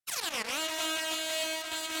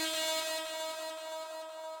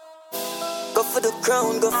for the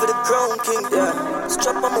crown king, yeah.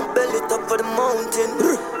 Strap on my belly, top of the mountain.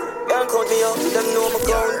 Can't count me out, them know I'm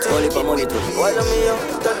counting. Only for money too. While I'm me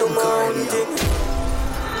out, that do mountain.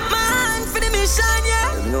 Man for the mission,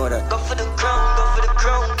 yeah. You know that. Go for the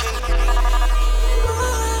crown king.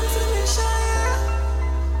 Man for the mission,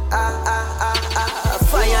 yeah.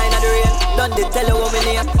 Fire in the rain, done the tell you what me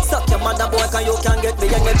name. Suck your mother boy, can you can get me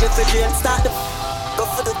energy for drain. Start the Go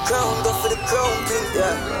for the crown king,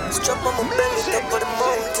 yeah. Strap on my belly, top of the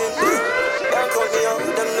mountain. Can't count me out,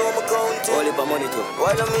 them know I'm counting. only for money too.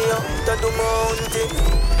 While I'm me out, that do mountain.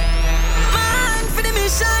 Man for the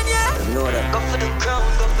mission, yeah. You know that. Go for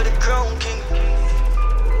the crown king.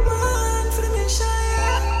 Man for the mission,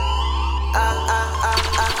 yeah.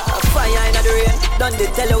 Fire in the rain, done the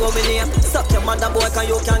tell you what me name. Suck your mother boy, can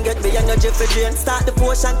you can get me energy for drain. Start the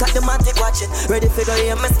potion, cut the matic, watch it. Ready for the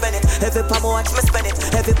aim, me spend it. Every palm I watch, me spend it.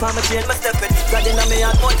 Every palm I chain, me step it. God in me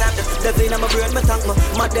hand, more time. The vein in my brain, me thank me.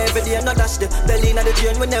 Mad every day, no dash the belly in the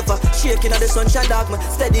drain, we never. Shaking at the sunshine, dog me.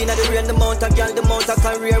 Steady in the rain, the mount of girl, the mount of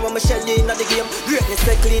career. When me shell in the game, greatness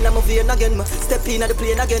take clean, I'm a vein again, me. Step in the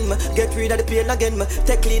plane again, me. Get rid of the pain again, me.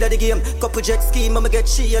 Take lead of the game. Couple jet scheme, I'ma get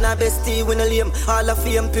she and our bestie win a lame. All of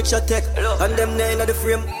fame, picture tech. And them nine of the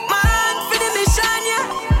frame. Man for the mission, yeah.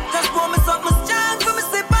 Just promise up my strong for me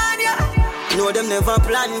step on, yeah. No, them never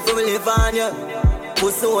plan for me live on, yeah.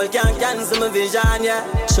 Pussy hole can't cancel my vision, yeah.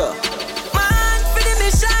 Sure. Man for the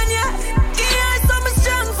mission, yeah. Yeah, so me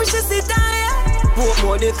strong for she sit down, yeah. Put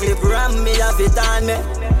more the clip ram me have it on me.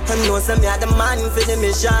 And know some me are the man for the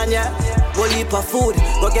mission, yeah. Go leap of food,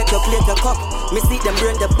 go get your plate, your cup. Me see them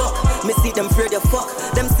burn the buck, me see them afraid the fuck.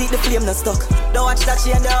 Them see the flame not stuck. Don't watch that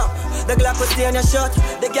chain down. The Glock will stay on your shot.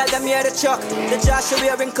 The girl them hear the chuck. The Josh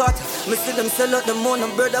wearing cut. Me see them sell out the moon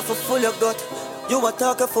and brother for full of gut. You a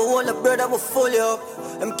talker for all the brother will full you up.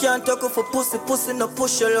 Them can't talk for pussy no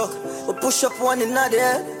push your luck. We push up one in the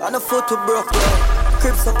head and a foot to broke. Yeah.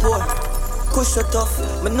 Crib support. Kush so tough.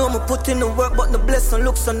 Me know me put in the work, but the blessing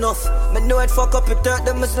looks enough. Me know it fuck up it hurt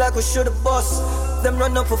them, it's like we should have bust. Them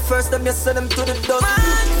run up for first, them you send them to the dust.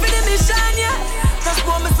 Man for the mission, yeah. Just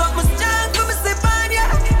promise up my strong for me step on,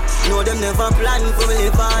 yeah. No, them never plan for me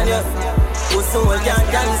live on, yeah. Pussy hole can't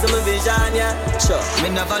cancel my vision, yeah. Sure.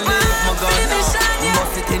 Me never leave my gun.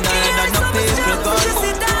 Must it in the head and no people gun.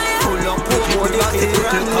 Pull up, put more than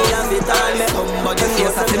people come. Somebody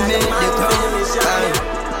force us to make the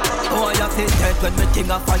come. Oh, I feel dead when me think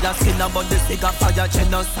of fire. Skin about the cigar fire.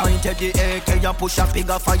 Genocide to the AK and push a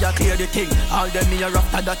bigger fire. Clear the thing. All them here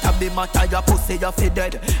after that I be my tire. Pussy you feel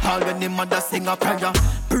dead. All when the mother sing a prayer.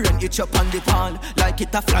 Brain itch up on the wall like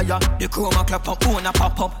it a flyer. The chroma clap up, own a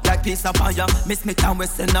pop up like piece of fire. Miss me time we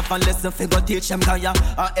send up and listen figure teach them Gaia.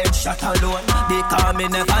 A headshot alone. They call me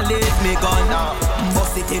never leave me gone.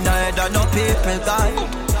 Bust it in the head and no people guy.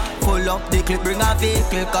 Pull up the clip, bring a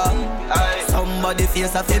vehicle come. Somebody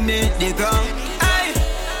face a me the ground. Aye,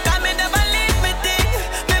 that me never leave me thing.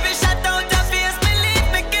 Maybe shut out your face, me leave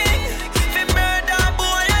me king. Fi murder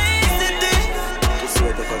boy, I easy thing.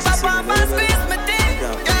 Papa squeeze me thing.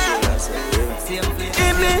 Yeah.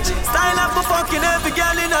 Image, style up for fucking every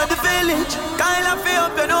girl in the village. Kyle up fi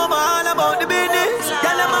up, you know me all about the business.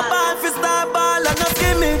 Girl them a ball fi star ball and no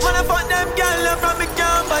skimmage. When I fuck them girl from me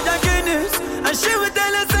camp and your Guinness. And she would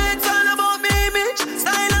tell us it's all about me image.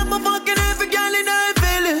 Style up for fucking every girl in the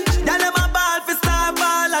village. Girl them a ball fi star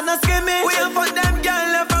ball and no skimmage. We a fuck them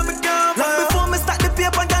girl from me camp. Long before me start the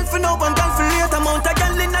paper, girl fi now and girl fi later. Amount of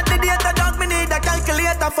girl in the data, dog me need a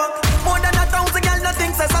calculator. Fuck more than 1,000 girl,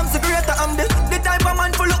 nothing says I'm so greater. I'm the type of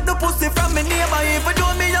man for look the pussy from me neighbor. Even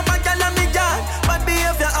though me a bad girl and me yard, bad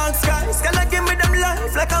behavior and skies. Girl I give me them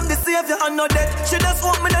life like I'm the savior and no dead. She just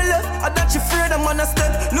want me to left, I that she afraid I'm on a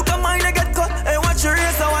step. Look at mine I get cut, hey watch your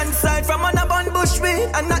race on one side. From on a bun bush me,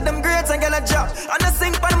 and not them grades and get a job. And I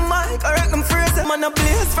sing for the mic, I wreck them phrases. Man a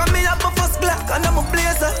blaze, from me up my first black and I'm a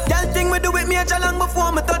blazer. Girl think me do it major long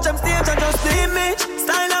before me touch them stage and just the image.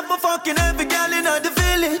 Style up for fucking every girl in the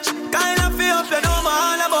village. Kind of feel up, you know me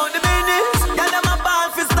all about the business. Girl them a ball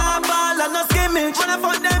fi star ball and no skimmage. When I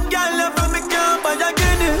fuck them girl from me camp and your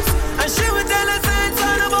Guinness. And she would tell us it's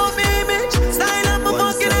all about me image. Style up for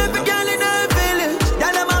fucking every girl in the village.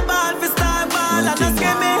 Girl them a ball fi star ball and no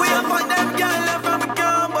skimmage. We a fuck them girl from me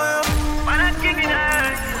camp. Man a king in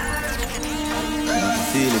her.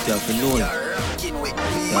 Feel it, you have to know it.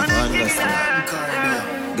 You have to understand.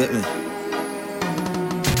 Get me?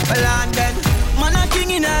 Well, and then, man a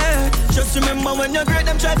king in her. Just remember when you're great,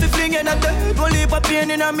 them try to fling in a dirt. Go leave a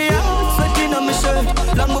pain in me heart, sweating on me shirt.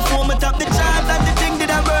 Long before me top the chart, and the thing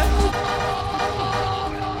did I burn.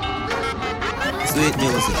 Sweet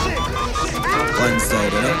music. One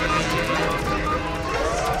side, you know?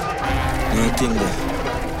 Anything there.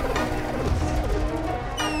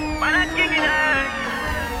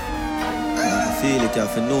 I feel it, you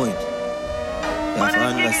have to know it. You have to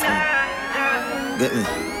understand. Get me?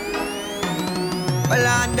 Well,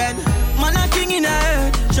 and then, man a king in a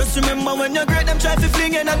earth. Just remember when you're great, them try to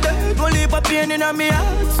fling in a dirt. One leap of pain in me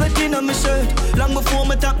heart, sweating on my shirt. Long before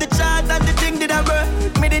me top the chart and the thing did I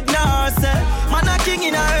work. Me did not say, man a king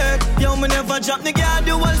in a earth. Yo, me never drop the guard,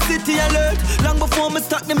 the whole city alert. Long before me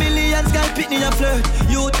stock the millions, girl pick me a flirt.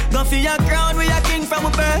 Youth, go for your crown, we a king from a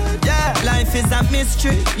birth. Yeah, life is a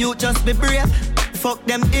mystery, you just be brave. Fuck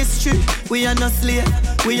them history, we are not slave.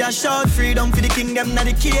 We are shout freedom for the kingdom, not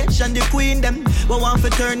the cage. And the queen them, we want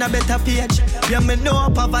to turn a better page. Yeah, me know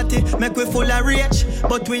poverty, make we full of rage.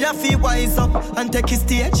 But we have to wise up and take his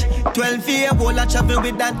stage. 12 year old I travel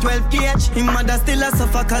with that 12 gauge. His mother still a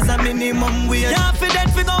suffer cause a minimum wage. Yeah, for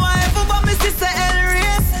that we go wherever but me sister L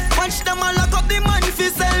race. Watch them all lock up the man for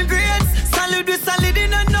sell grades. Solid we solid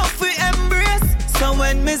in enough we embrace. So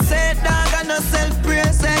when me say dog I no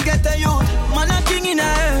self-praise, I get a youth. Man a king in a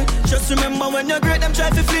earth. Just remember when you're great, them try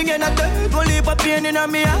to fling in a dirt. One leap of pain in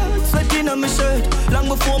me heart, sweating on my shirt. Long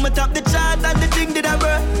before me top the chart and the thing did I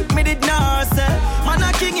work. Me did not say, man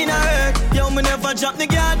a king in a earth. Yo, me never drop the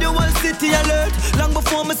guard, the whole city alert. Long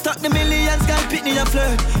before me stock the millions, girl pick me a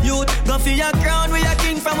flirt. Youth, go for your crown, we a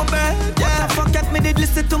king from a birth. Yeah, fuck if me did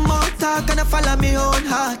listen to more talk and I follow me own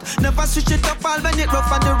heart. Never switch it up all when it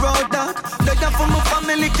rough on the road dark. They got for my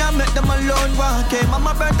family, can't make them alone walk. Hey,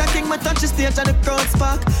 mama birthday king, me touch the stage and the crowd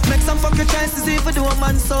spark. Make some fucking choices even though a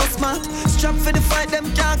man so smart. Strap for the fight,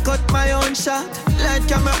 them can't cut my own shot. Light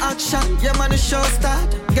camera action, yeah man the show start.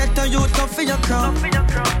 Get a youth come for your crown.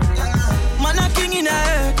 Man a king in a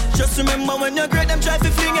earth. Just remember when you're great, them try to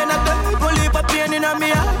fling in a dirt. One leap of pain in me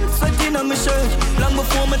heart, sweating on my shirt. Long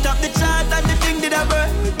before me top the chart and the thing did I work.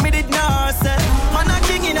 Me did not say, man a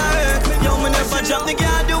king in a earth. Yo, me never drop the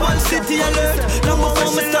guard, the whole city alert. Long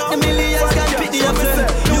before me stop the millions, can't pick the flirt.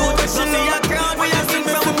 You touch me a crowd, we a sing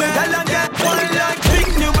from me. Y'all a get one like big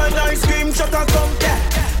new and ice cream truck a come back.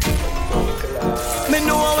 Me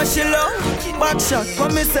know how she love. Back shot,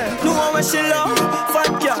 what me say? Know how she love.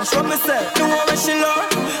 Fat cash, what me say? Know how she love.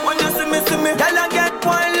 When you see me, y'all a get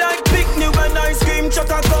one like big new and ice cream truck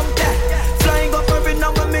a come back. Flying up every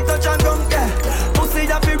now when me touch and come back. Pussy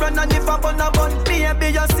a fi run and if I bun a bun.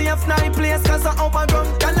 Baby you safe night place cause I overrun.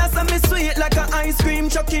 Y'all a say me sweet like a ice cream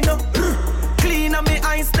truck you know. Clean and me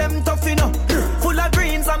ice them tough you know. Full of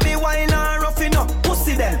greens and me wine and rough you know.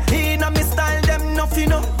 Pussy them, in and me style them nuff you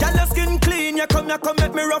know. Y'all skin clean, you come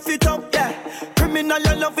make me rough it up, yeah. Criminal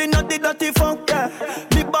you loving not the dirty fuck, yeah.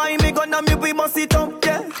 Me buy me gun and me we must it up,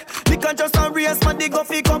 yeah. Me can just a race man the go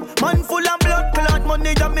fi come. Man full of blood, clot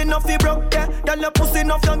money and me nuff broke, yeah. Y'all your pussy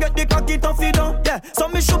enough you get the cocky tough you know, yeah. So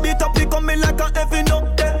me should be top, come me like a heavy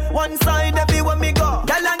no, yeah. One side everywhere me go.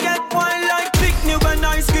 Y'all get one like big new and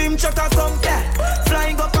ice cream truck a come, yeah.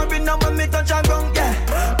 Flying up every now when me touch a ground,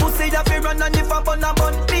 yeah. Pussy you fi run and if I bun a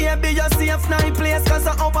bun. Baby you safe night place cause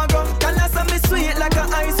I overrun. Y'all a say me sweet like a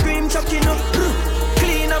ice cream truck you know.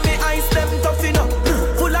 Clean and me ice them tough you know.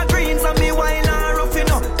 Full of greens and me wine and rough you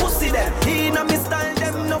know. Pussy them, in and me style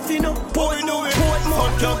them nuff you know. Boy know it,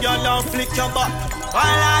 fuck your girl and flick your back. All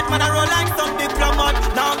right, man, I roll like some diplomat.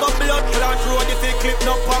 Now go blood clot road if they clip,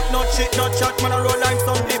 no pop, no shit, no chat. Man, I roll like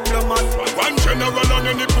some diplomat. One general on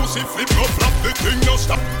any pussy flip, no flap, the thing no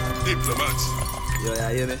stop. Diplomats. Yo,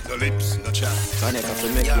 yeah, hear me? No lips, no chat. Connect up to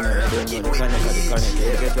make you know. Connect up to connect.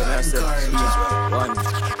 You get what I said? One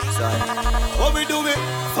side. What we do it?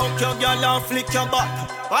 Fuck your girl and flick your back.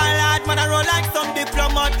 All right, man, I roll like some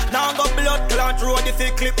diplomat. Now go blood clot road if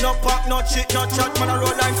they clip, no pop, no shit, no chat. Man, I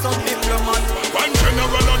roll like some diplomat. One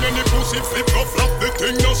general on any pussy flip, no flap, the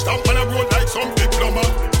thing no stop. Man, I roll like some diplomat.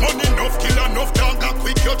 Money enough, kill enough, down that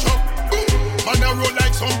quick your chop. Man, I roll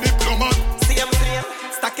like some diplomat. See him,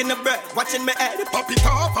 stacking the bread, watching me head. Pop it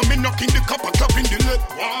off, and me knocking the cup and clapping the leg.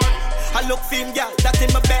 Why? I look film, girl, that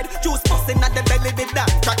in my bed. Juice busting at the belly, did that,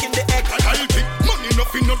 cracking the egg. I'll pick money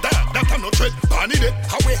nothing no that I no tread. Barney dead,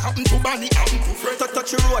 how it happen to Barney, happen to Fred.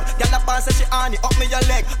 Touch the road, girl, a pass and she on it. Up me your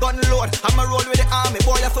leg, gun load. I'ma roll with the army,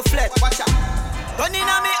 boy, I for flat. Watch out. Gun in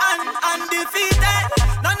on me hand, undefeated.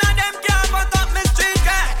 None of them can fuck up me street,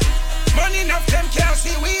 girl. Money enough them can't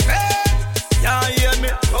see we pay. Yeah, hear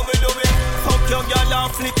me, how we do it? Fuck your girl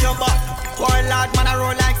and flick your back. Boy, lad, man, I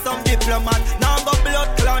roll like some diplomat. Now go blood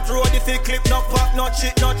clot road if he clip, no pop, no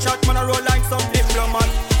shit, no chat. Man, I roll like some diplomat.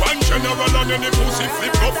 One general on any pussy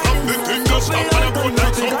flip up from the thing no stop. Man, I roll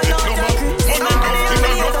like some diplomat. Money enough, kill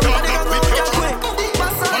enough, down that quick your chop. Man,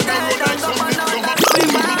 I roll like some diplomat.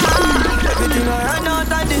 Everything I run out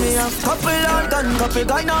of the couple out gun, couple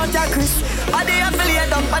gun out of Chris. Body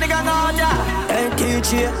affiliate up, body gang out, yeah. Hey,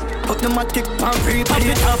 DJ, put the matic pan free. Pop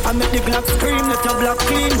it off and make the Glock scream. Let your block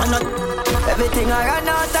clean, man. Everything I run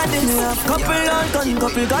out of this. Couple on gun,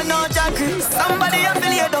 couple gun out, yeah, Chris. Somebody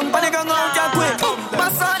affiliate up, body gang out, yeah, quick.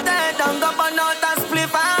 Pass out the head and go on out and split.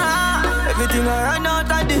 Everything I run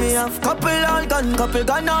out of this. Couple on gun, couple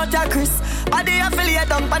gun out, yeah, Chris. Body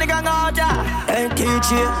affiliate up, body gang out, yeah. Hey, DJ,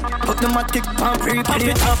 put the matic pan free. Pop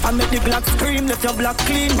it off and make the Glock scream. Let your block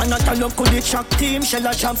clean, man. Not a look with the shock team. Shell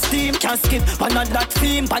a jump steam, can't skip. One of that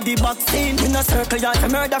theme, body box scene. In a circle, yard a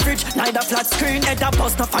murder fridge. Neither flat screen, head a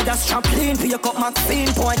bust, no fire trampoline. Pick up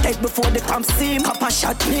Maxine, point head before the camp steam. Cop a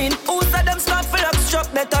shot clean. Who said them start full up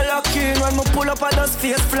struck, better lock in. When me pull up, I just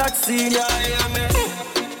face flat scene. Yeah, man.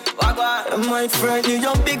 My friend, you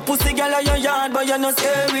young big pussy girl in your yard, but you're not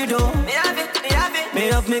scary though. Me have it, me have it. Me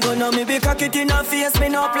have me gun now, me be cock it in her face. Me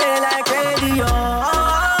no play like radio.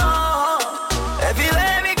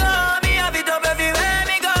 Everywhere me go, me have it up everywhere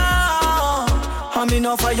me go. I me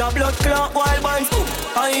no fire blood clot wild boys.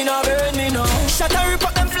 I no burn me no. Shut and rip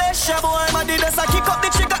up them flesh, yeah, boy. My dealers a kick up the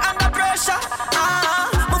trigger under pressure.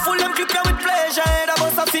 Me full them clip you with pleasure. Head a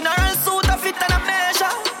bust a funeral suit, a fit and a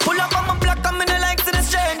measure. Pull up on my block and me no like to the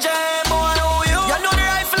stranger. Boy, who you? You know the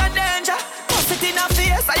rifle of danger. Bust it in a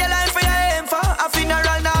face, are you lying for your aim for? A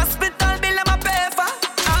funeral in the hospital, bill them a pay for.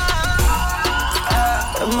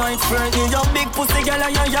 My friend, you young big pussy girl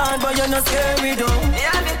in your yard, but you no scary though. Me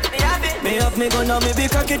have it, me have it. Me have me gun now, me be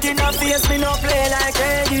cock it in her face. Me no play like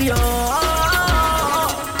radio.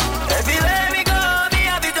 Everywhere me go, me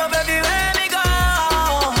have it up everywhere me go.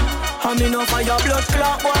 I me no fire blood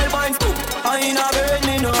clot wild boys. I no burn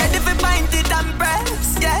me no. Ready for pint it and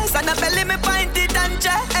press, yes. And the belly me pint it and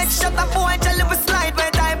check. Headshot a boy, jelly we slide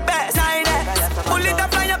where time best. Pull it up,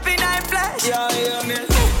 fly up in high flesh. Yeah, me.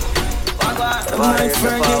 My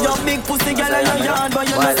friend, you young big pussy girl in your yard, but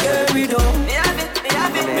you not scary though. Me have it, me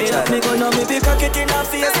have it. Me have me gun now, me be cock it in her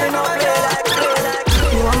face. Me no play like.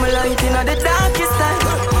 You want me light in the darkest time.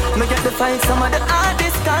 Me get the fight some of the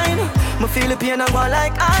hardest kind. Me feel the pain and go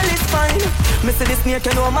like all is fine. Me see the snake,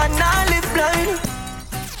 you know man not live blind.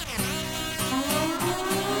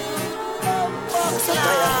 So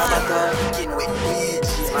tired from a dog.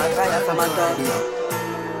 My tired from a dog.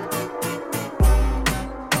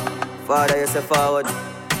 Father, you say forward,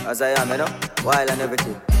 as I am, you know, wild and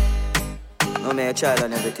everything. No me a child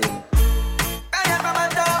and everything.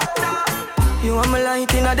 You want me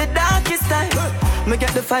light in the darkest time. Me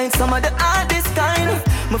get the fight some of the hardest kind.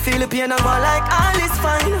 Me feel the pain and go like all is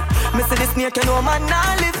fine. Me see the snake, you know man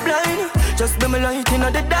not live blind. Just be me light in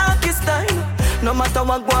the darkest time. No matter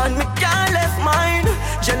what go on, me can't left mine.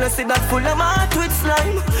 Jealousy that full of my with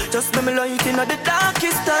slime. Just be me light in the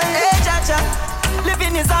darkest time. Hey, Jaja.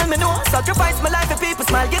 Living is all me know. Sacrifice my life for people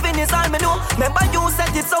smile. Giving is all me know. Remember you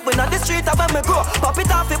said it's up when on the street I when me grow. Pop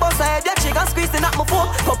it off the bus I head your chick and squeezing at my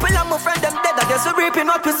phone. Couple of my friend them dead. I guess we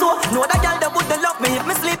reaping what we sow. Know that girl that wouldn't love me if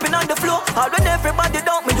me sleeping on the floor. All when everybody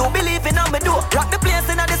doubt me, do believe in me do. Rock the place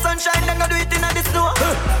in the sunshine, then I do it in the snow.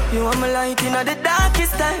 You want me light in the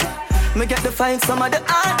darkest time. Me get the fight some of the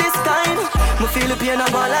hardest kind. Me feel the pain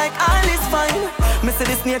and go like all is fine. Me see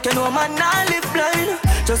the snake, you know man not live blind.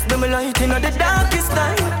 Just be me light in the darkest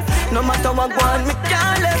time. No matter what go on, me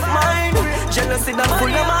can't left mine. Jealousy that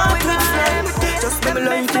full of my with slime. Just be me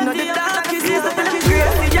light in the darkest time.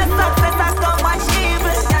 Crazy, your success I come watch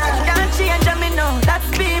evil. Can't change me know, that's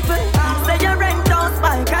people. Say your rent house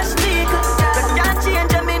by cash legal. But can't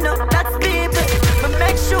change me know, that's people. But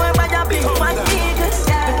make sure by your big one eagle.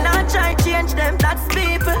 But not try change them, that's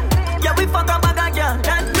people. Yeah, we fuck up a girl,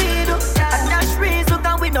 that we do. And that's reason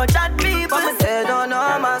we know chat people. But me say don't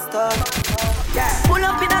know my stuff. Yeah. Pull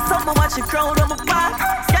up in a summer, watch the crowd on my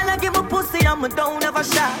back. Can I give a pussy and me don't ever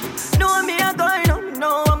shot. Know me a going on,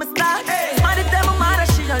 know I'm a star. Money tell my mother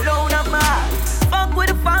she alone at my heart. Fuck with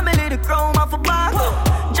the family, the crown off a bar.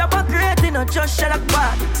 Drop a crate in a just shell a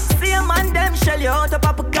quack. See a man them shell you out of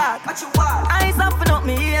a cock. Eyes open up,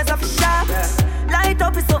 me ears off a shot. Light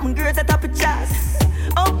up is something great at top of chest.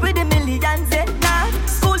 Up with the millions at night.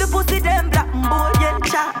 School the pussy them black and boy get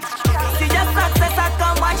chat. See your success I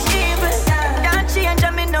come watch evil. Can't change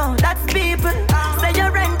me know, that's people. Say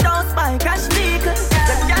your rent house by cash legal.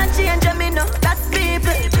 Can't change me know, that's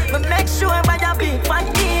people. But make sure by your big fat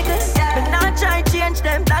eagle. But not try change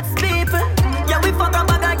them, that's people. Yeah, we fuck a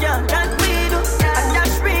bag of girl, that we do. And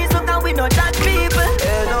that's reason that we know that people.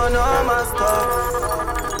 They don't know my stuff.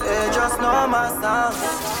 They just know my sound.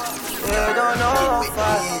 They don't know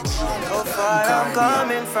how far I'm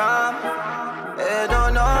coming from. They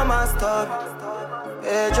don't know my stuff.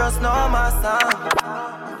 They just know my sound.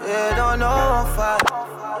 They don't know how far.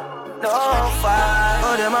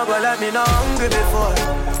 Oh, them them a go like me not hungry before.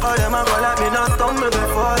 How them a go like me not stumble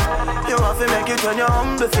before. You have to make it when you're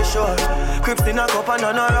humble for sure. Crips in a cup and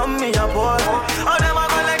none around me a pour. How them a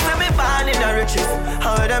go like me born in the riches.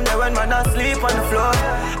 How them there when man asleep on the floor.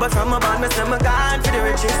 But from a band me say me gone for the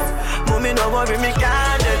riches. Mommy no worry me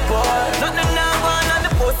can't dead poor. Nothing now going on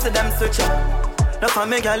the post to them switch up. No for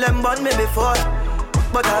me girl them born me before.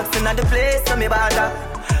 But I've seen at the place so me bother.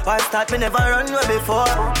 Why start me never run away before.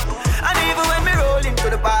 And even when me roll into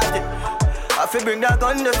the party, I feel bring that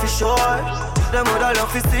gun there for sure. Them woulda love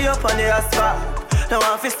to see up on the asphalt. Now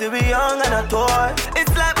I feel still be young and a toy. It's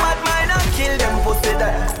like bad mind and kill them pussy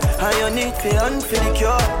there. And you need to hunt for the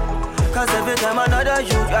cure. Cause every time another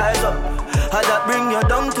you rise up, I that bring you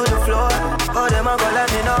down to the floor. How them a go like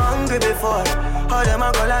me not hungry before. How them a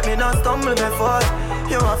go like me not stumble before.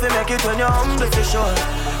 You want to make it when you're humble for sure.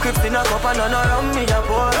 Crips in a cup and none around me a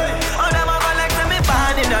pour. How them a go like me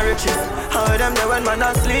born in the riches. How them there when man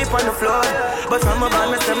asleep on the floor. But from a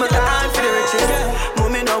band me say me gone for the riches.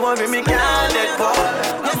 Mommy no worry me can't let go.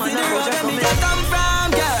 You see the road where me just come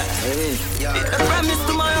from, yeah. It's a promise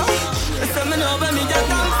tomorrow. Say me know where me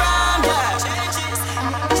just come from, yeah.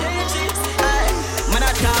 Man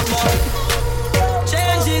I talk about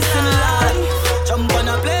changes in life. Jump on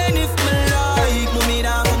a plane if me like. Mommy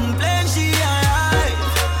don't complain, she alright.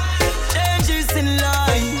 Changes in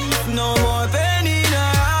life, no more pain in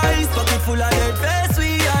her eyes. Pocket full of dead face,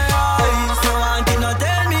 we arise. No one cannot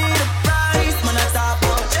tell me the price. Man I talk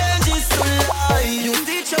about changes in life. You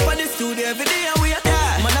teach up on the studio every day and we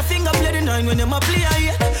attack. Man I finger play the 9 when them a play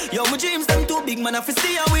here. Yo my dreams them too big, man I fi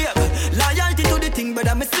stay away. Loyalty to the thing, but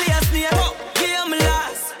I'm a slay a snake. Game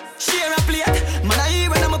last, share a plate. Man I hear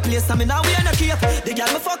when I'm a place, I'm in a way and a cape. The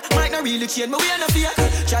girl me fuck might not really change, me way and a fear.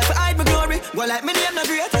 Try to hide my glory, go like me name not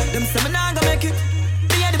great. Them say me nah go make it,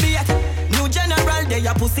 be the beat. New general, they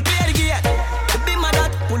a pussy clear the gate. The be my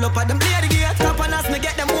dad, pull up at them play the gate. Top on us, me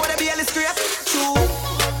get them more, they be all straight. True,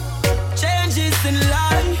 changes in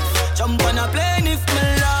life. Jump on a plane if me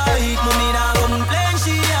like. Mommy nah complain,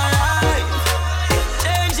 she alright.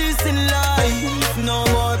 Changes in life, no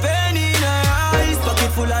more pain in her eyes.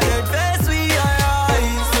 Pocket full of dead face, we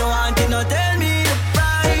arise. No one cannot tell me the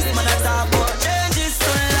price. Man I talk about changes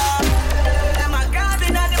in life. Them a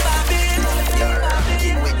grabbing at the baby.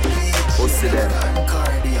 What's it then?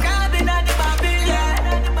 Grabbing at the baby, yeah.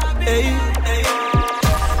 Hey, hey.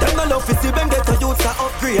 Them no love to see them get a youth to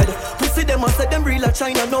upgrade. See them and say them real a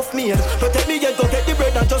China enough made. But take me and go get the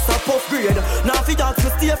bread and just a puff grade. Now if you dog to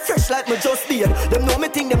stay fresh like me just did. Them know me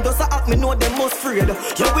think them just a act, me know them must afraid.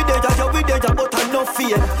 Yeah we there, but I no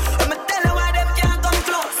fear. I'ma tell you why them can't come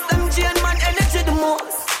close. Them chain man energy the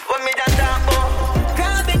most. When me just talk about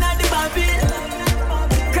crabbing at the barbill.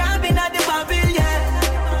 Crabbing at the barbill, yeah.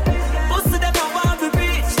 Pussy them a want to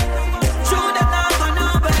reach. True them not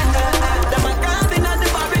gonna bend. Them a crabbing at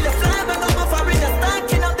the barbill. They fly back up a foreign, they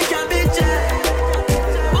stacking up the cabbage, yeah.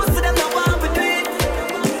 Pussy them not want to do it.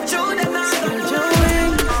 True them not gonna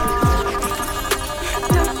bend.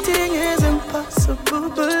 Nothing is impossible,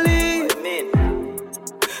 believe me.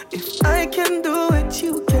 If I can do it,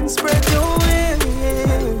 you can spread your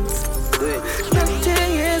wings.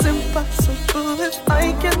 Nothing is impossible. If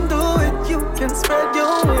I can do it, you can spread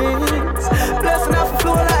your wings. Blessing off the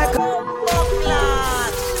floor like a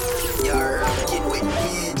You're rocking with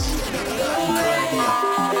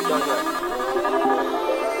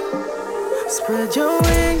spread your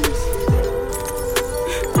wings.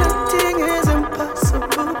 Nothing is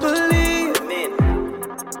impossible, believe me.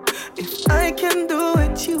 If I can do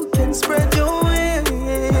it, you can spread your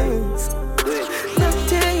wings.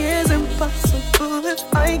 Nothing is impossible. If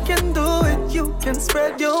I can do it, you can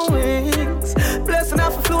spread your wings. Blessing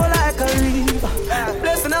off a flow like a river.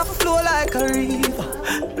 Blessing off a flow like a river.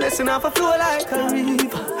 Blessing off a flow like a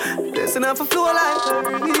river. Blessing off a flow like a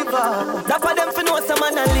river. That's why them for know some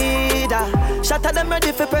man a leader. Shatter them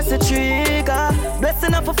ready for press the trigger.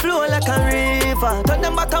 Blessing off a flow like a river. Turn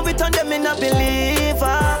them back and we turn them in a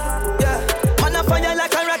believer. Yeah. Man a fire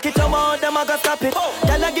like a rocket, I want them, I gotta stop it.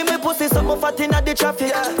 Y'all give me pussy, something fat in the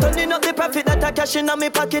traffic. Turning up the profit that I cash in my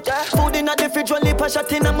pocket. Food in the fridge, one lip a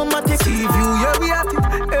shot in my matic. See view, yeah we at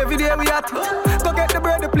it, every day we at it. Go get the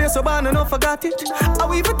bread, the place so bad and I forgot it. I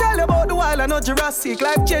will even tell you about the wild and not Jurassic.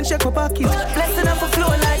 Like change, check my pocket. Blessing off a flow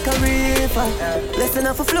like a river. Blessing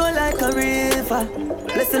off a flow like a river.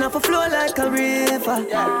 Blessing off a flow like a river.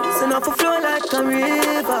 Blessing off a flow like a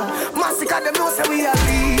river. Masicka, them know say we a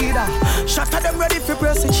leader. Shatter them ready for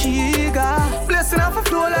press the trigger. Blessing off a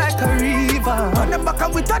flow like a river. Turn them back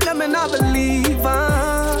and we turn them in a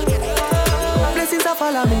believer. Blessings are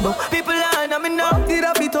follow me, but people are on me now. Did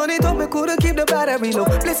I be turning turn it up, me couldn't keep the battery low.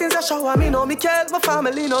 Blessings I shower me, know me care my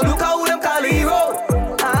family, no. Look how them call hero.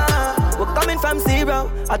 We're coming from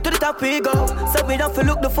zero, to the top we go. So we don't feel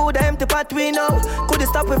look the food, the empty pot we know. Couldn't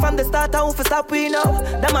stop it from the start, how for stop we know.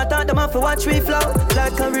 Them I thought them off for watch we flow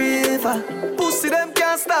like a river. Pussy them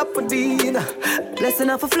can't stop for dinner.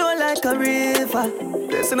 Blessing off a flow like a river.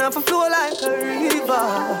 Blessing off a flow like a river.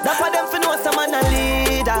 That's why them for know some man a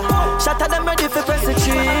leader. Shut them ready for press the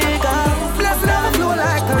trigger. Blessing off a flow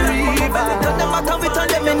like a river. Don't them back and we tell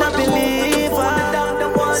them in a believer. Down the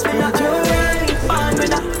walls we not Born with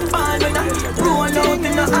that, roll out in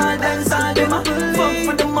the all dance all them. Fuck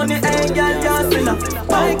for the money, ain't girl can't spin up.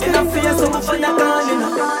 Bike in a face, so for your gun,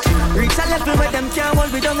 reach a level where them can't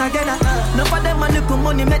hold we down again. None of them a look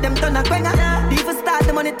money, make them turn a quenga. Even start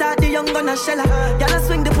the money, talk the young gonna shella. Y'all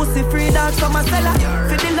swing the pussy free dogs from a cellar.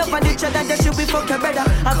 Feel the love and the cheddar, they should be fuck your brother.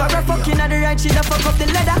 Have a rap fucking at the right, she da fuck up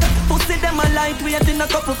the leather. Pussy them a light, we ain't in a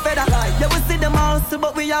couple feather. Yeah, we see them hustle,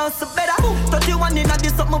 but we hustle better. Touch you one in a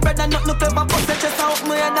this up, my brother, not no clever. Bust the chest out,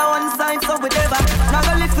 my head on one side, so we never. Now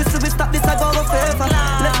go lift, we see we stop this, I go go forever.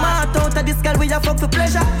 Let my heart out of this girl, we a fuck for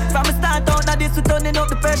pleasure. From the start out of this, we turning up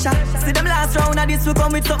the pressure. See them last round of this, we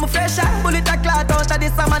come with something fresher. Bullet a clot out of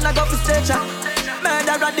this, a man a go for stretcher.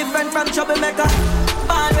 Murder a different from troublemaker.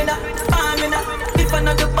 Born winner, born winner. If I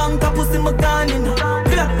not the bank, I pussy my gun in.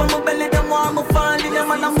 Flap on my belly, them want me fall in. Them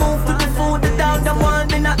man a move to the food, the dog, them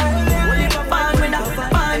want winner. Born winner,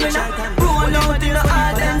 born winner. Roll out in the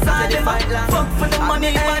hard and all them. Fuck for the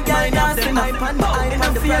money, ain't girl dancing. In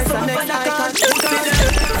the face of next icon.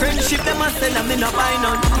 Friendship, them a sell and me no buy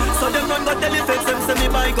none. So them run go tell the fakes, them say me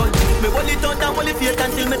buy gun. Me hold it out and hold it fake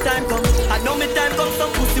until me time come. I know me time come,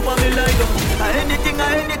 some pussy want me like up.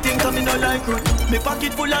 Anything come me no like run. Me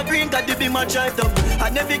pocket full of green, got the be my drive down.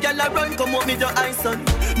 And every girl I run, come out me the ice on.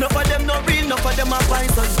 None of them no real, none of them a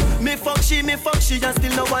poison. Me fuck she, and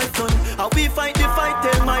still no wife son. And we fight the fight,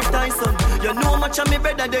 tell Mike Tyson. You know much of me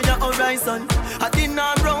better than your horizon. I didn't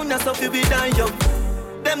know round, that's how we die young.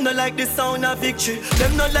 Them no like the sound of victory.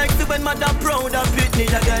 Them no like to when mother proud of Britney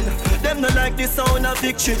again. Them no like the sound of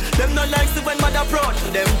victory. Them no like to when mother proud.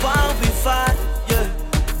 Them want we fight, yeah.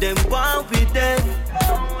 Them want we dead.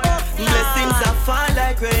 Blessings that fall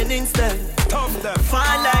like rain instead.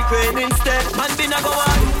 Fall like rain instead. Man been a go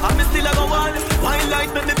on, and me still a go on. Wine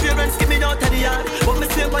light make me parents give me out of the yard. But me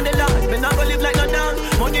stay on the land, me not go live like no dog.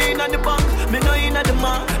 Money in the bank, me no in the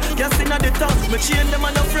mark. Gas in the top, me chain them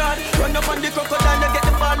on the fraud. Run up on the crocodile, you get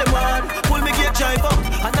the ball them hard. Pull me gate drive up,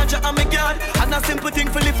 and I jack on me guard. And a simple thing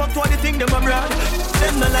for lift up to all the thing them a run.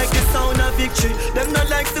 Them no like the sound of victory. Them no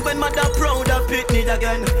like to when mother proud of Britney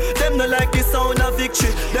again. Them no like the sound of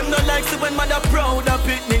victory. Them no like to when mother proud of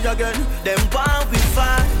Britney again. Them want we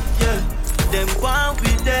fight, yeah. Them want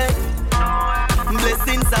we dead.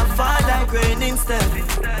 Blessings that fall like rain instead.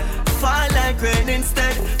 Fall like rain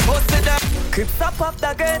instead. Most of them Crips up off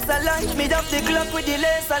the gates a light. Me up the clock with the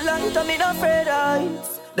laser light. I'm in afraid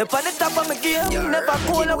heights. The on the top of my game. Never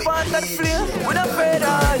cool up on that flame. We not afraid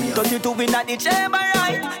heights. 22 we not the chamber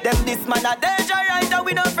right. Them this man a danger right. And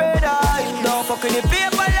we not afraid heights. Don't fuck in the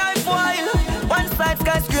paper life while one side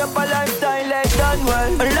skyscraper lifestyle like done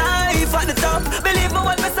well. Life at the top. Believe me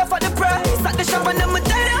when me suffer the price. At the shop and them me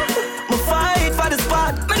tell ya. Me fight for the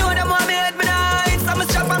spot. Me know them want me head me nice. I'm a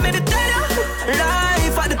shop and me the tell ya.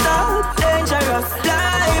 Life at the top. Dangerous.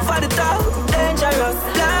 Life at the top. Dangerous.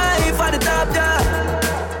 Life at the top, yeah.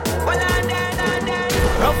 Well,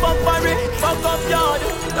 rough up Barry, fuck up yard.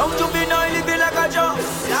 Young juvenile living like a job.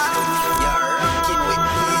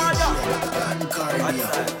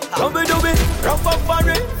 Rough up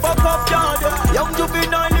Barry, fuck up yard. Young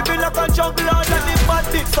juvenile living like a juggler. Like the bad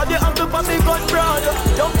bitch, so the angle for me gun broad.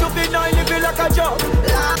 Young juvenile living like a job.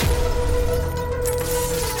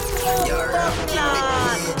 You're rocking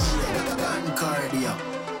with Djdoncardio.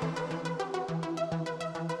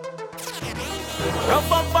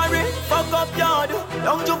 Rough up Barry, fuck up yard.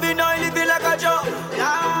 Young juvenile living like a job.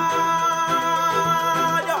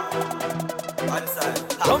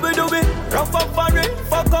 Rough up Barry,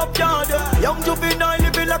 fuck up yard. Young juvenile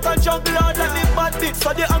living like a juggler. Like the bad bitch,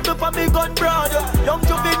 so the angle for me gun broad. Young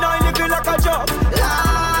juvenile living like a job.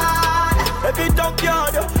 Every dog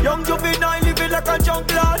yard. Young juvenile living like a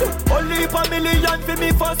junkyard. Only for million for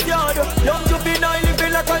me first yard. Young juvenile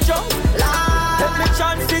living like a job. Take me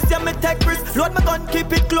chances, yeah, me take risks. Load my gun,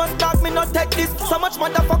 keep it close, dog, me not take this. So much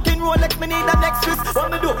motherfucking Rolex, me need an extras. What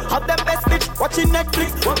me do? Have them best bitch, watching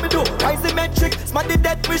Netflix. What me do? Rise the metric, smash the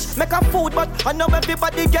dead wish. Make a food, but I know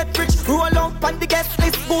everybody get rich. Roll out on the guest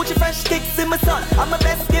list, Gucci fresh kicks in my son. I'm a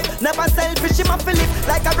best gift, never selfish, I'm a Philip.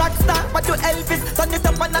 Like a rock star, but you Elvis. Turn it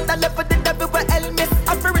up another level, the devil will Elvis.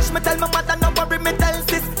 I'm for rich, me tell my mother, no worry, me tell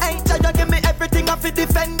sis. have to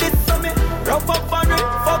defend this for me. Rough up for it,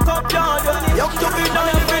 fuck up yard. Young to be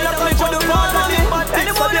done, you feel like I put the ball on me.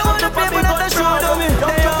 Anyone you want to pay, but that's the shoulder me.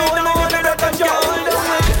 Young to be done, you feel like I shoulder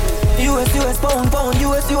me. US, pound,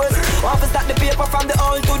 US. Want to start the paper from the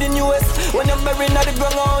old to the newest. When you're buried at the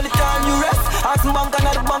ground all the time you rest. Ask bank and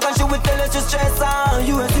the bank and she will tell us to stress.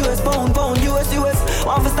 US, pound, US.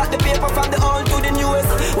 Want to start the paper from the old to the newest.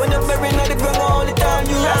 When you're buried at the ground all the time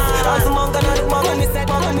you rest. Ask bank and the bank and me said,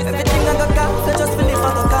 everything I got cost, I just feel it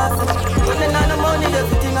for the cost. Running out of money,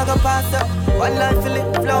 everything I got past up. One life feel it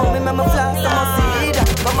flow, me my flash, I must see that.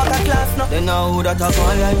 But I got class now. They know who that I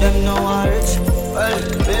call like them no one rich. Well,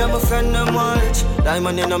 me and my friend them one rich.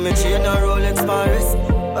 Diamond in a me chain a Rolex Paris.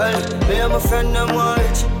 Well, me and my friend them one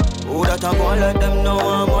rich. Who that I call like them no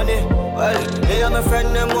one money. Well, me and my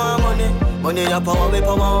friend them one money. Money a power, we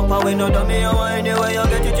power up, and we know that me a wine. Anyway you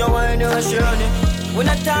get it, you wine, you share it. When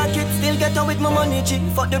I talk it, still get on with my money, G.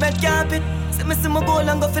 Fuck the red carpet. See me goal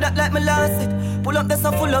and go for that like me lost it. Pull up, that's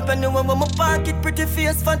a full up, and you want my pocket. Pretty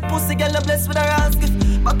face, fat pussy, girl, I'm blessed with a ass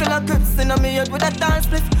gift. Buckle of crips in me head with a dance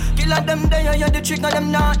split. Kill of them there, yeah, the trick of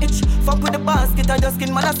them not itch. Fuck with the basket, I just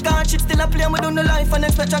skin man a scotch it. Still a play, me down the life and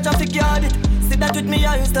expect a traffic yard it. See that with me,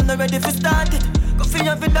 I used to not ready for start it. Go for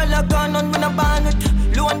every dollar gone on when I ban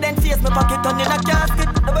it. Low and then face, my pocket on in a casket.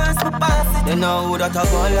 The verse, me pass it. They know who that I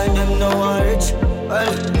call like them no one rich.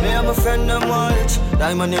 Well, me and my friend them one rich.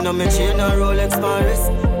 Diamond in a me chain a Rolex Paris.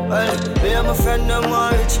 Well, me and my friend them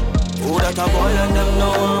one rich. Who that a ball and them no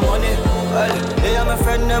want money. Well, me and my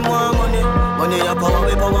friend them want money. Money a power,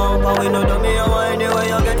 we power up, and we know that me a wine. Anyway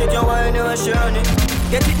you get it, you wine, you share it.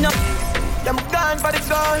 Get it now. Them gone for the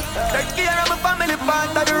goal. Take care of my family,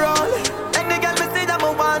 part of the role. Any girl me see them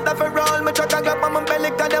I want her for roll. Me truck a grab on my belly,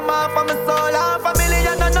 cause them off of my soul. Half a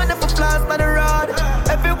million and none for flash by the road.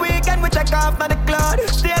 Every weekend we check off by the cloud.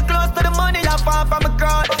 Stay close to the money, I'm far from a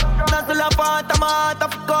crowd. Nothing a part of my heart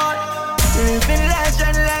of God. Living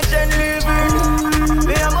legend, living.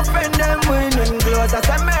 Me and my friend them winning. Close as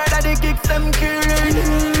a murder, the kicks them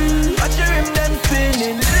killing. Watch your rim them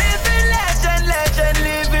spinning. Living legend,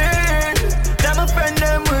 living. Them my friend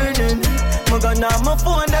them winning. My gun on my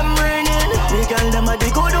phone them ringing. Me girl them a the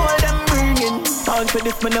good old them ringing. Time for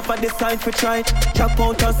this, me never decide for try. Drop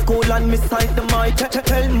out of school and me sight the mic.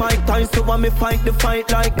 Tell my time so when me fight the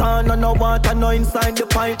fight. Like on no water, no inside the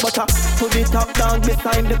pipe. But I put the top down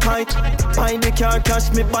beside the kite. Buy the car,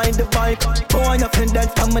 cash me buy the bike. Go on your friend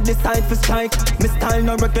dance, and me decide for strike. Me style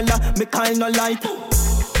no regular, me kind no light.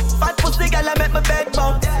 Fat pussy girl, I make my bed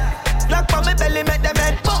bounce. Black for me belly, make them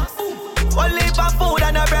head bounce. Only for food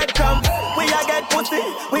and a breadcrumb. We a get pussy,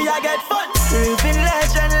 we a get fun. Living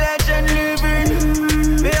legend,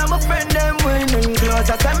 living. Me and my friend them winning. Close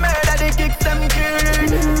as a murder, the kicks them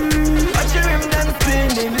killing. Watch your rim them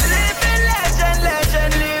spinning. Living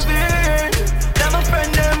legend, living. Them my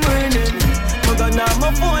friend them winning. My gun on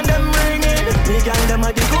my phone them ringing. Me girl them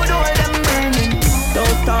a the good old them ringing.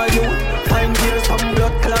 Don't start you, find here some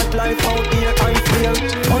blood clot life out here. I feel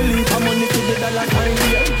only for money to the dollar sign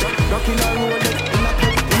here. Rocking a Rolex in a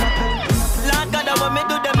cup. Lord God, when me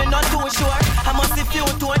do them, me not too sure. I must see few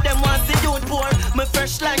to them once the youth poor. Me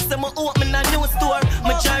fresh like some, me open a new store.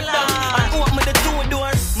 Me drive down and open the two door.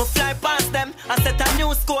 Me fly past them, I set a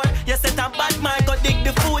new score. You set a bad mic, go dig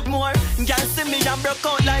the food more. Y'all see me and broke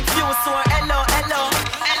out like few sore. Hello.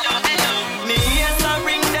 Me ears a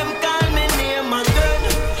ring them, call me name a girl.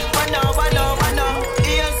 Wanna.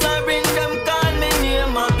 Ears a ring them, call me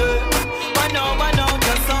name a girl. Wanna.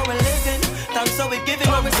 Just how we living, thanks how we giving.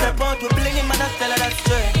 When we step out, we blinging, man, I tell her that's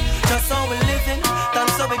straight. Just how we living,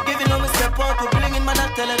 thanks how we giving. When we step out, we blinging, man,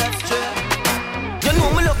 I tell her that's straight. You know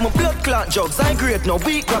me love my blood clot jugs. I great no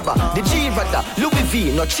weak grabber. The G Rada, Louis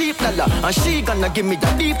V, no cheap lala. And she gonna give me the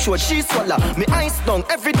deep throat, she swallow. Me ice down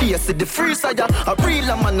every day, see the free side. A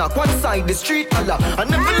real man knock one side, the street alla.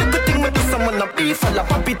 And every little thing with do someone a beef fella.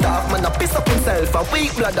 Pop it off, man a piss up himself, a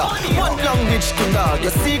weak bladder. One language to dog,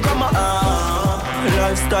 you see grammar.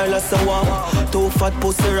 Lifestyle is a wow. Two fat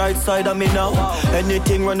pussy right side of me now.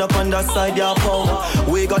 Anything run up on that side, yeah, pow.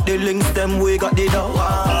 We got the links, them, we got the dough.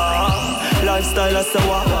 Lifestyle is a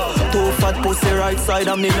wow. Two fat pussy right side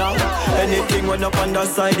of me now. Anything run up on that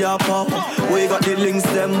side, yeah, pow. We got the links,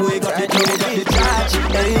 them, we got the charge.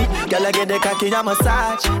 Hey, girl, I get the cocky in a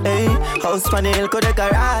massage. Hey, house pan hill, go the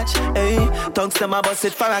garage. Hey, tongues them a bust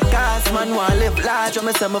it for a cast. Man, want live large,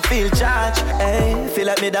 I say me feel charged. Hey, feel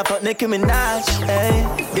like me that fuck Nicki Minaj. Hey,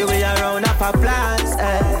 give me a round of applause.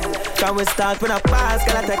 Hey, can we start with a pass?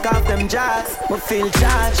 Can I take off them jazz? Me feel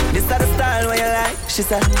charged. This is the style where you like. She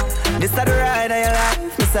said, this is the ride of your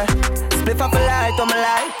life. Me say, split up a light on my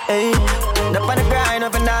life. Hey, up on the grind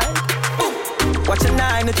overnight. Watch a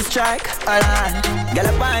 9 to strike. Alright, girl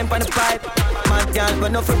a pipe on the pipe. Mad girl,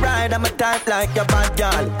 but no for ride. I'm a type like your bad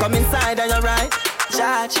girl. Come inside and you're right.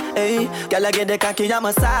 Charge, ayy. Girl I get the cocky a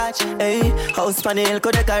massage, ayy. House pan the hill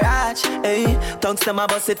could the garage, ayy. Tongues to my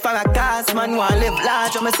bus it for a cast. Man want live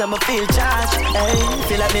large, I'm say me feel charged, ayy.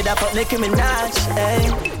 Feel like me da pop Nicki Minaj,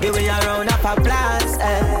 ayy. Give me a round of applause,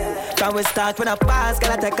 ayy. From we start when I pass,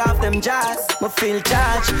 girl I take off them jars. Me feel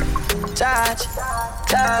charged, charge,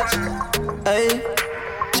 charge, ayy.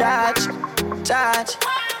 Charge, charge,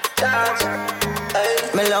 charge.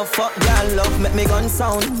 Me love fuck girl, love make me gun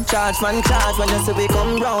sound. Charge man charge when you see we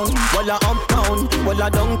come round. Walla uptown,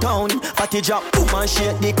 walla downtown. Fatty drop, boom and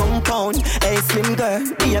shake the compound. Hey slim girl,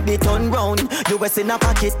 baby turn round. US in a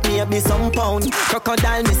pocket, maybe some pound.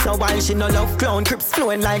 Crocodile miss a while, she no love clown. Crips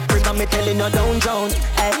flowing like river, me telling her don't drown.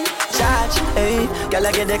 Hey, charge, hey. Girl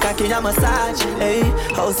I get the cocky a massage, hey.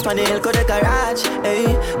 House pan the hill could the garage,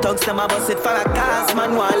 hey. Tongues to my bus it for a cast.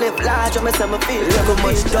 Man want live large, I'm say me feel level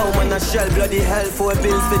much down when I shell bloody hell. 4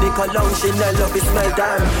 bills for the cologne, Chanel love it smell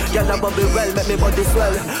damn. Girl a bubble well, make me body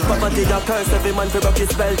swell. Poverty a curse, every man fi rock his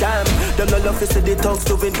spell damn. Them no love to see the tongues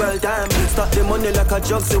doing well damn. Start the money like a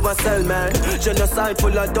jug to a sell man. Genocide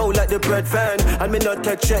full of dough like the bread van. And me not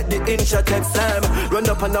take check, the inch I take slam. Run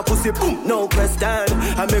up on a pussy, boom, no question.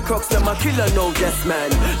 And me Crocs them a killer, no yes man.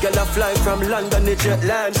 Girl a fly from London, the jet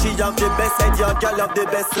land. She have the best head, your girl have the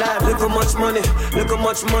best slam. Look how much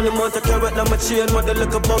money, month a carrot on my chain. Mother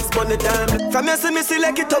look a box bunny damn. From you see me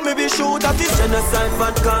select it up, me be shoot at this. Genocide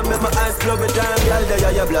fan come, make my eyes blurry down. Girl, they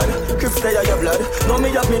are your blood, Crips they are your blood. Now me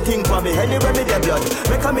have me think for me, anywhere me get blood.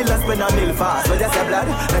 Make a me last spend a meal fast, when you say blood.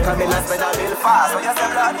 Make a me last spend a meal fast, when you say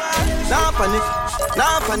blood. Nah panic,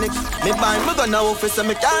 nah panic. Me bind me gun now office so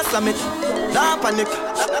me can't slam it. Nah panic,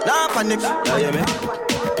 nah panic. Oh yeah me.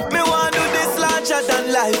 Me want do this larger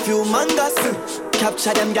than life, humongous.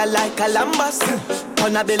 Capture them girl like Columbus.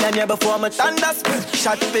 On a billionaire before me thunders.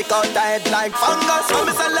 Shot pick out the head like fungus. I'm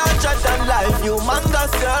a larger than life,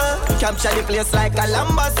 humongous, yeah. Capture the place like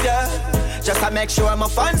Columbus, yeah. Just to make sure my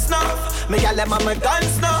fans know. Me gal them on my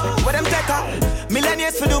guns now. What them take her?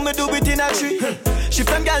 Millionaires for do me do it in a tree. Shift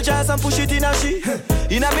them gal jazz and push it in a she.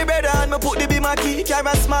 In a me brother and me put the beam a key. Carry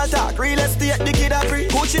small talk, real estate the kid a free.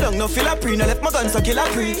 Coach it down, no feel a pre, no left my guns so kill a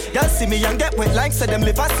pre. Y'all see me and get wet like say them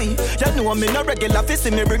live a see. Y'all know me no regular fist,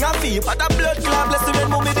 see me bring a fee. But a blood clot, bless you when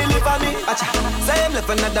move me deliver me. Acha, same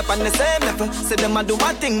level, not up on the same level. Say them a do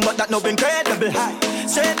one thing, but that no incredible.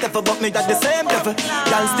 Straight level, but me at the same level.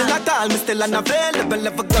 Y'all still a call, me still unavailable.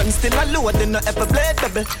 Level gun still a load, they no ever play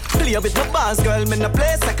double. Play with my bars, girl, me no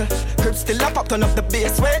play cycle. Crib still a pop, turn up the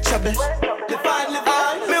bass, way trouble. Live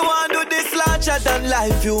on. Me want do this larger than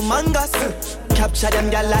life, humongous. Capture them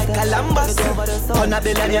girl like Columbus. On a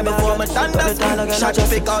billionaire before me thunders. Shot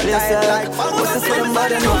pick out the head like fungus. What's them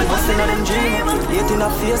body now? What's in them dream? Hate in a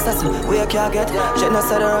face, that's where you can't get.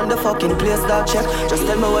 Genocide around the fucking place, dog check. Just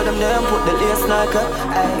tell me where them there and put the lace sniper.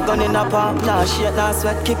 Ay, gun in a palm, nah shit, nah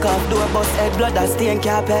sweat. Kick off, door bust head, blood that stain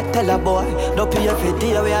carpet. Tell a boy, don't pay every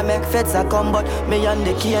day where I make feds a come. But me and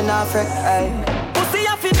the key and a freak, ay. Pussy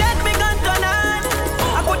off you dead, me gun turn on.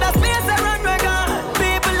 I put a space around my gun.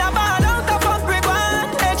 People are bad out of fuck rig one.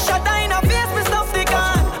 Headshot in a face, me stuff the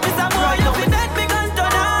gun. Mr. Boy, you fi dead, me gun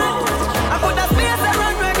turn on. I put a space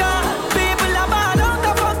around my gun. People are bad out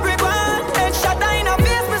of fuck rig one. Headshot in a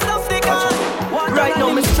face, me stuff the gun. Right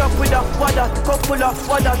now me strapped with a wadat, cup full of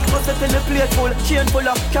wadat. Bust it till the plate full, chain full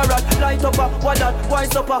of carrot. Light up a wadat,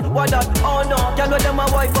 wise up a wadat. Oh no, girl with them a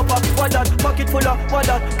wife up a wadat. Pocket full of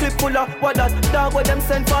wadat, clip full of wadat. Dog with them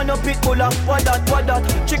send for no pit full of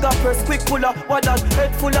wadat. Trigger press quick full of wadat.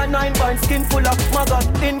 Head full of 9 binds, skin full of maggot.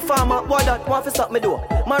 Informer wadat, want fi stop me door.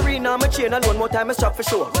 Marina my chain and one more time me strap for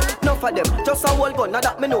sure. Enough of them, just a whole gun, now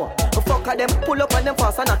that me know. Fuck of them, pull up on them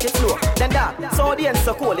fast and knock it slow. Then that, so the end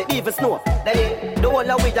so cold, it even snow. Then it, the whole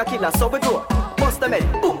of we a killer, so we go. Bust them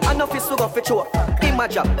head, boom, enough is to go for chore. In my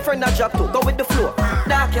job, friend a job too, go with the flow.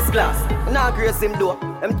 Darkest glass, nah grace him door.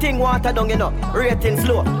 Them thing water down, you know, rating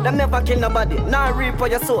slow. Them never kill nobody, nah reap for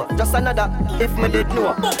your soul. Just another, if me did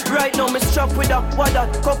know. Right now me strapped with a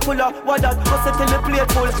wadat, cup full of wadat. Bust it till the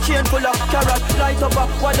plate full, chain full of carrot. Light up a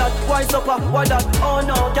wadat, wise up a wadat. Oh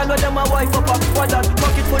no, girl with them a wife up a wadat.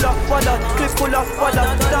 Pocket full of wadat, clip full of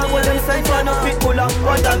wadat. Down with them side fan of pit full of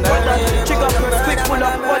wadat. Trigger press quick full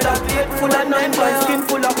of wadat. Head full of 9 binds, skin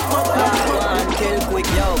full of kill quick,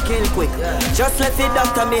 yo, kill quick. Just let the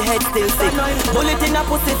doctor, me head still sick. Bullet in a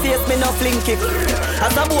pussy face, me no fling kick.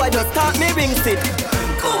 As a boy just talk, me ring sit.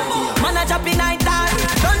 Man a chop in night time.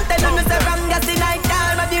 Don't tell me say wrong, yes in night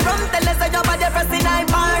time. But the rum tell us your body press in night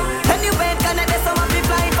bar. Anyway, can I get some of the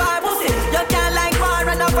fly bar? Pussy, you can't like bar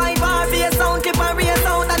and a 5 bar. Be a sound, keep a real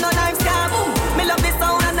sound and no knife scam.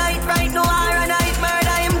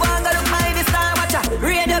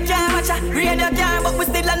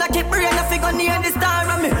 it brain, I figure near the star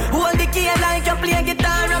of me. Hold the key like you play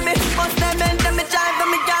guitar of me. Bust them and them me drive from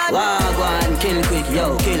me yard. Wagwan, kill quick,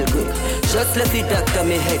 yo, kill quick. Just left it doctor,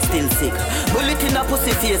 me head still sick. Bullet in a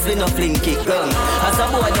pussy face, we no fling kick gun. As a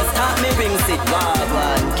boy just start me ring sick.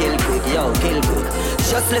 Wagwan, kill quick, yo, kill quick.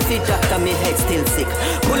 Just left it doctor, me head still sick.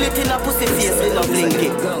 Bullet in a pussy face, we no fling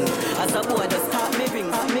kick gun. As a boy just start me ring.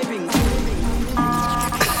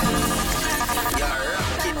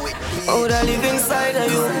 Oh, I live inside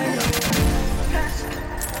of you.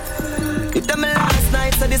 You tell me last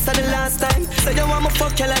night, so this is the last time. Say you want me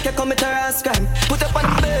fuck you like you commit a rash crime. Put up on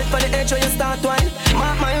the bed for the edge when you start wine.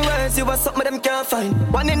 Mark my words, you are something them can't find.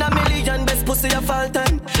 1 in a million, best pussy of all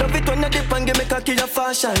time. Love it when you dip and give me cocky your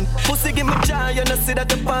fashion. Pussy give me joy, you know see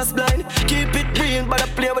that you pass blind. Keep it real, but I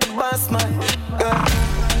play with the boss man.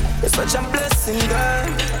 It's such a blessing, girl.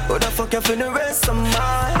 Who the fuck you for the rest of my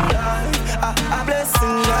life? A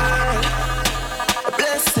blessing, girl. A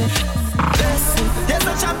blessing, blessing. You're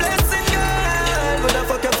such a blessing, girl. Who the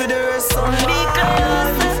fuck you for the rest of my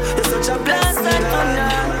life? You're such a blessing,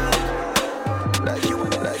 girl.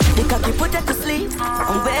 The cocky put you to sleep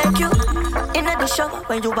and wake you in the shower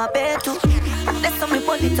when you are bed too. That's how me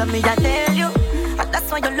body tell me I tell you. And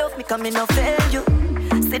that's why you love me, come in and fail you.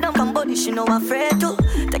 Sit down from body, she know I'm afraid to.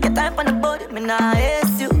 Take your time on the body, me nah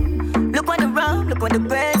ace you. Look on the round, look on the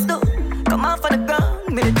breaks do. Come off on the ground,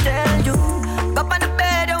 me to tell you. Go up on the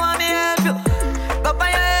bed, you want me help you. Go up on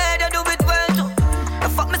your head, you do it well too. You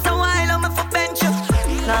fuck me so while, I'm for bench you.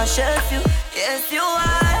 Now shelf you, yes you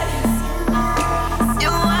are.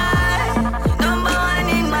 You are number one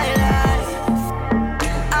in my life.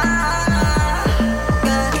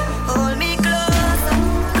 Girl, hold me closer.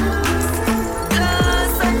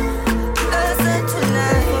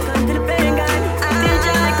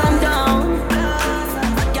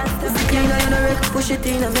 Push it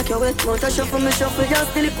in and make your wet. Mount a shuffle, me shuffle. You're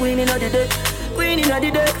still the queen in the deck. Queen in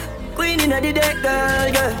the deck. Queen in the deck,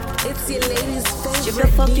 girl, girl. It's your ladies' favorite. She be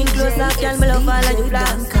fucking close up, girl. Me love all of you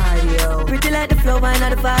flaws. Pretty like the flow, wine of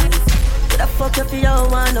the vibes. Could I fuck you for your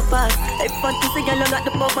one to pass? Hey, fun to see girl, you got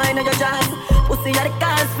the pop wine on your jazz. Pussy are the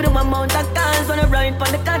cars for the amount of cars. Wanna ride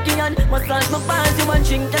on the cocky and massage my pants. You want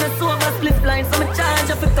drink and a sober split blind. So me charge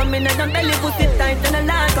you for coming and your belly pussy tight and a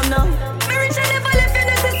lot. Come now. Me rich and never left in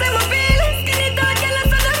the system of feel.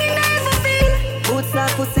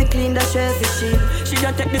 Like pussy clean, that shell for she. She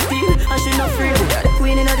don't take the steel and she not free. You're the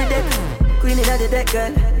queen in the deck, queen in the deck,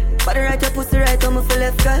 girl. Body right, your pussy right, on me for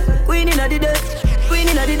left, girl. Queen in the deck, queen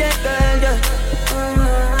in the deck, girl, yeah.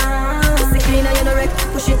 Pussy clean and you no wreck.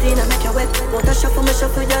 Push it in and make you wet. Want a shuffle, me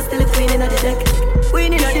shuffle, you're still the queen in the deck.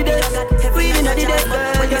 Queen in the deck, queen in the deck,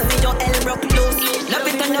 girl. When you see your L broke loose, love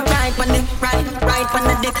it on the right, on the right on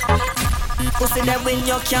the dick. Pussy that win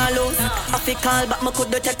you can't lose. I feel call, but me could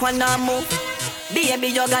take one and move. Baby,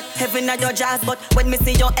 you got heaven at your jaws, but when me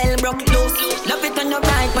see your L broke loose, love it on the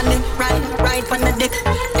right on the dick.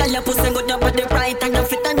 Girl, your pussy good, your body right, and your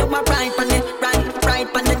fit and you my right on the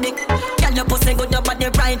right on the dick. Girl, your pussy good, your body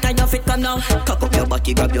right, and your fit come now. Cock up your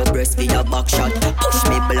body, grab your breast for your back shot. Push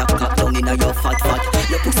me black cock down inna your fat.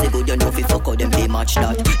 Your pussy good, you know fi fuck out them be match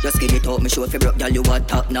that. Just skin it out, me show fi broke, girl, you a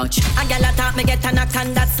top notch. A girl attack me get a knock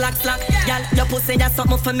and that slack. Girl, your pussy that's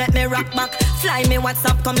something for make me rock back. Fly me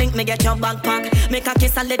WhatsApp, come link me get your backpack. Make a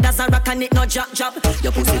kiss and let as a rock and it no drop.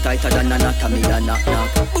 Your pussy tighter than anatomy and knock.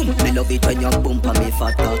 Boom, me love it when you bump on me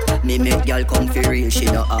fat cock. Me make girl come for real, she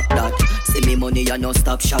no up that. See me money and no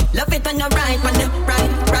stop shop. Love it on your right on the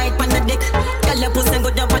right on the dick. Girl, your pussy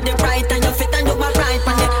good, your body right and your fit and you my right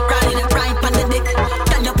on the right on the dick.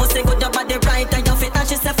 Girl, your pussy good, your body right and your fit and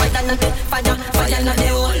she say fire na the fire na the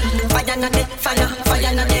hole, fire na the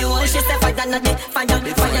fire na the hole. She say fire na the fire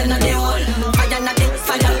na the hole, fire na the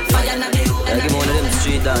fire na the hole. Yeah, give me one of them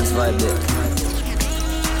street dance vibe there.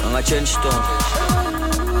 I'm a trench town.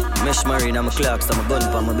 Mesh marine, I'm a Crocs, I'm a gun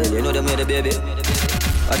for my belly. You know them here, the baby?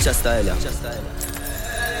 Watch your style, yeah.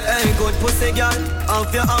 Hey, good pussy girl,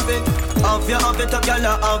 have you have it, a girl,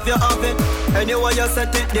 have you have it. Anyway you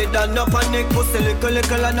set it, they done no panic. Pussy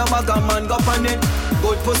little and no bag a man go pan it.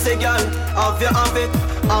 Good pussy girl, have you have it,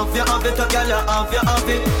 a girl, have you have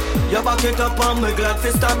it. You back it up and me glad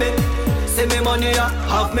to stab it. See me money,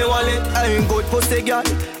 have me wallet. Hey, good pussy girl,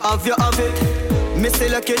 have you have it. Me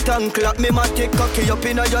select it and clap me matic. Cocky up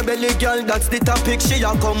inna your belly, girl, that's the topic. She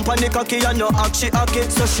a company cocky and no act, she hack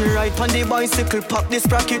it. So she ride on the bicycle, pop this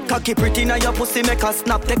bracket. Cocky pretty na your pussy, make her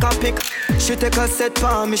snap, take a pic. She take a set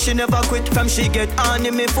for me, she never quit. From she get on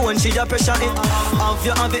in me phone, she a pressure it. Have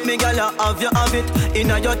you have it, me girl, have you have it.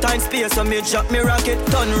 Inna your time space, so me drop me rocket.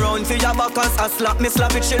 Turn round for your back as I slap me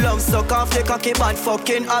slap it. She love suck off the cocky bad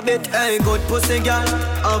fucking habit. Hey, good pussy girl,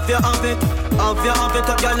 have you have it,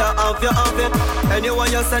 a girl, have you have it.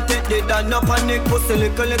 Anyone you set it, they done no panic. Pussy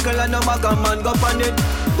little and no bag a man go pan it.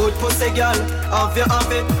 Good pussy girl, have you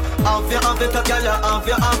have it, a girl, have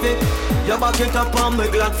you have it. You back it up on me,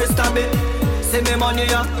 glad to stab it. See me money,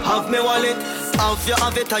 yeah, have me wallet. Have you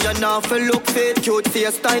have it, and you now feel look fit. Cute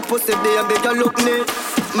face, tight pussy, baby, you look neat.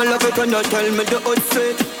 Me love it when you tell me the hood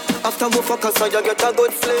sweet. After we fuck us, so you get a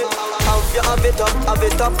good sleep. Have it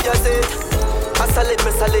up, you see. I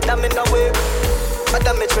solid, I'm in the way. I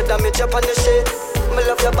damage up on the shit. Me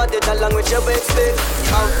love your body, the language you waist speak.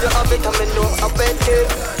 Have it, I'm in no, I bet it.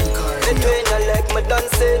 Between your leg, me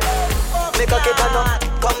dance it. Make a kick on up,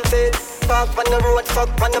 comfy. Park on the road, fuck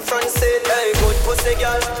on the front seat. Hey, good pussy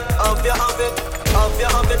girl, have you have it,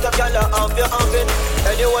 a girl, have you have it.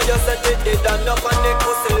 Anyone you set it, they done up on it.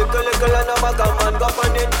 Pussy little and a bag a man go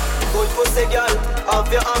on it. Good pussy girl, have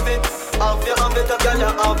you have it, a girl,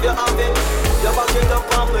 have you have it. You back it up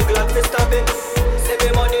and me glad to stab it.